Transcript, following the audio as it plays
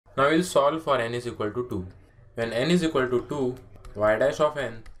Now we'll solve for n is equal to 2. When n is equal to 2, y dash of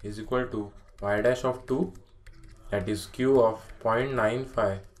n is equal to y dash of 2, that is q of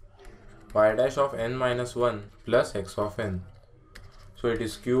 0.95 y dash of n minus 1 plus x of n. So it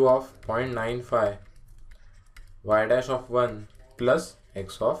is q of 0.95 y dash of 1 plus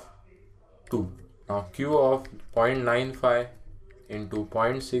x of 2. Now q of 0.95 into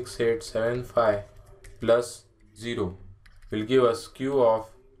 0.6875 plus 0 will give us q of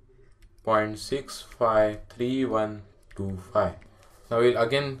 0.653125. Now we'll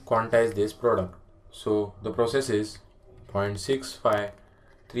again quantize this product. So the process is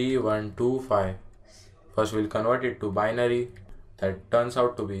 0.653125. First we'll convert it to binary, that turns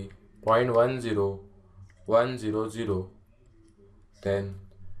out to be 0.10100. Then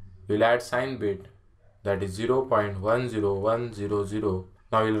we'll add sign bit, that is 0.10100.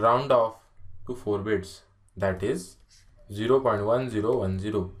 Now we'll round off to 4 bits, that is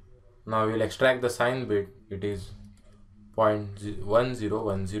 0.1010. Now we'll extract the sign bit, it is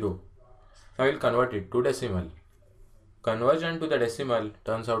 0.1010. Now we'll convert it to decimal. Conversion to the decimal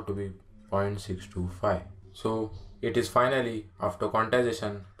turns out to be 0.625. So it is finally, after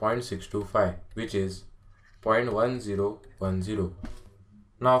quantization, 0.625, which is 0.1010.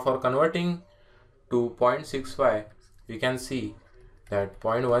 Now for converting to 0.65, we can see that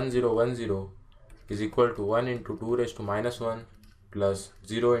 0.1010 is equal to 1 into 2 raised to minus 1 plus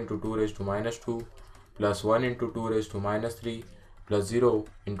 0 into 2 raised to minus 2 plus 1 into 2 raised to minus 3 plus 0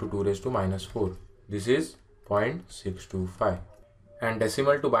 into 2 raised to minus 4. This is 0.625. And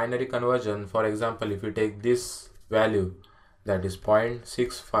decimal to binary conversion, for example, if you take this value, that is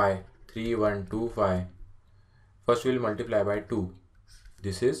 0.653125, first we will multiply by 2.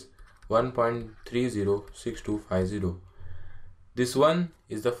 This is 1.306250. This 1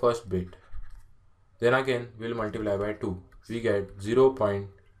 is the first bit. Then again we will multiply by 2. We get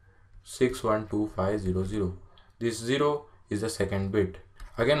 0.612500. This 0 is the second bit.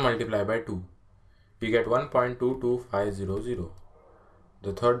 Again multiply by 2. We get 1.22500.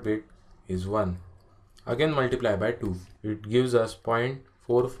 The third bit is 1. Again multiply by 2. It gives us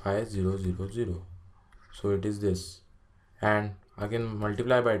 0.45000. So it is this. And again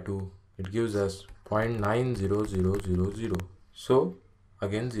multiply by 2. It gives us 0.90000. So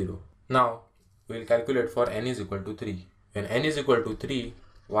again 0. Now we will calculate for n is equal to 3. When n is equal to 3,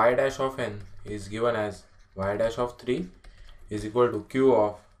 y dash of n is given as y dash of 3 is equal to q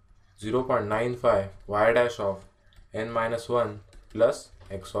of 0.95 y dash of n minus 1 plus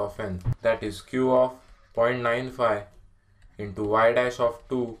x of n. That is q of 0.95 into y dash of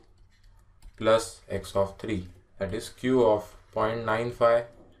 2 plus x of 3. That is q of 0.95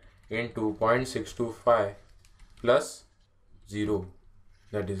 into 0.625 plus 0.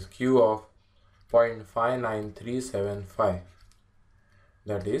 That is q of 0.59375.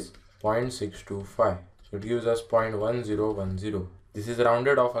 That is 0.625. So it gives us 0.1010. This is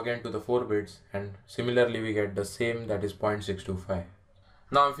rounded off again to the 4 bits, and similarly we get the same, that is 0.625.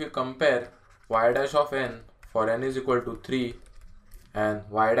 Now if you compare y dash of n for n is equal to 3 and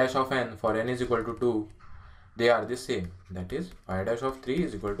y dash of n for n is equal to 2, they are the same, that is y dash of 3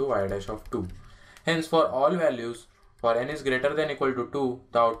 is equal to y dash of 2. Hence for all values, for n is greater than equal to 2,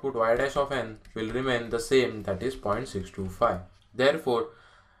 the output y dash of n will remain the same, that is 0.625. Therefore,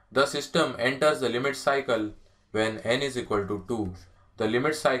 the system enters the limit cycle when n is equal to 2. The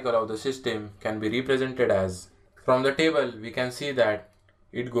limit cycle of the system can be represented as, from the table we can see that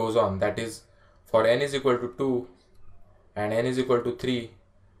it goes on, that is for n is equal to 2 and n is equal to 3,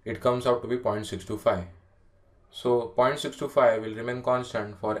 it comes out to be 0.625. So 0.625 will remain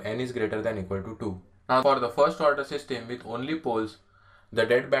constant for n is greater than equal to 2. Now for the first order system with only poles, the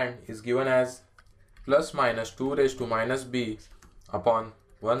deadband is given as plus minus 2 raised to minus b upon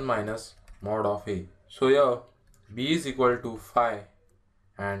 1 minus mod of a. So here b is equal to 5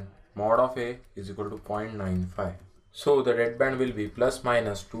 and mod of a is equal to 0.95. So the deadband will be plus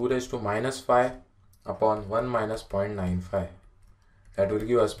minus 2 raised to minus 5 upon 1 minus 0.95. That will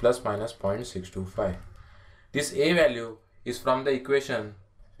give us plus minus 0.625. This a value is from the equation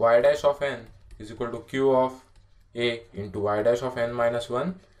y dash of n is equal to q of a into y dash of n minus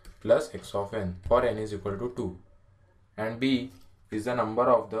 1 plus x of n for n is equal to 2. And b is the number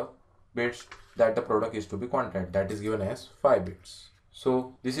of the bits that the product is to be quantified, that is given as 5 bits.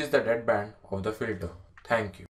 So this is the deadband of the filter. Thank you.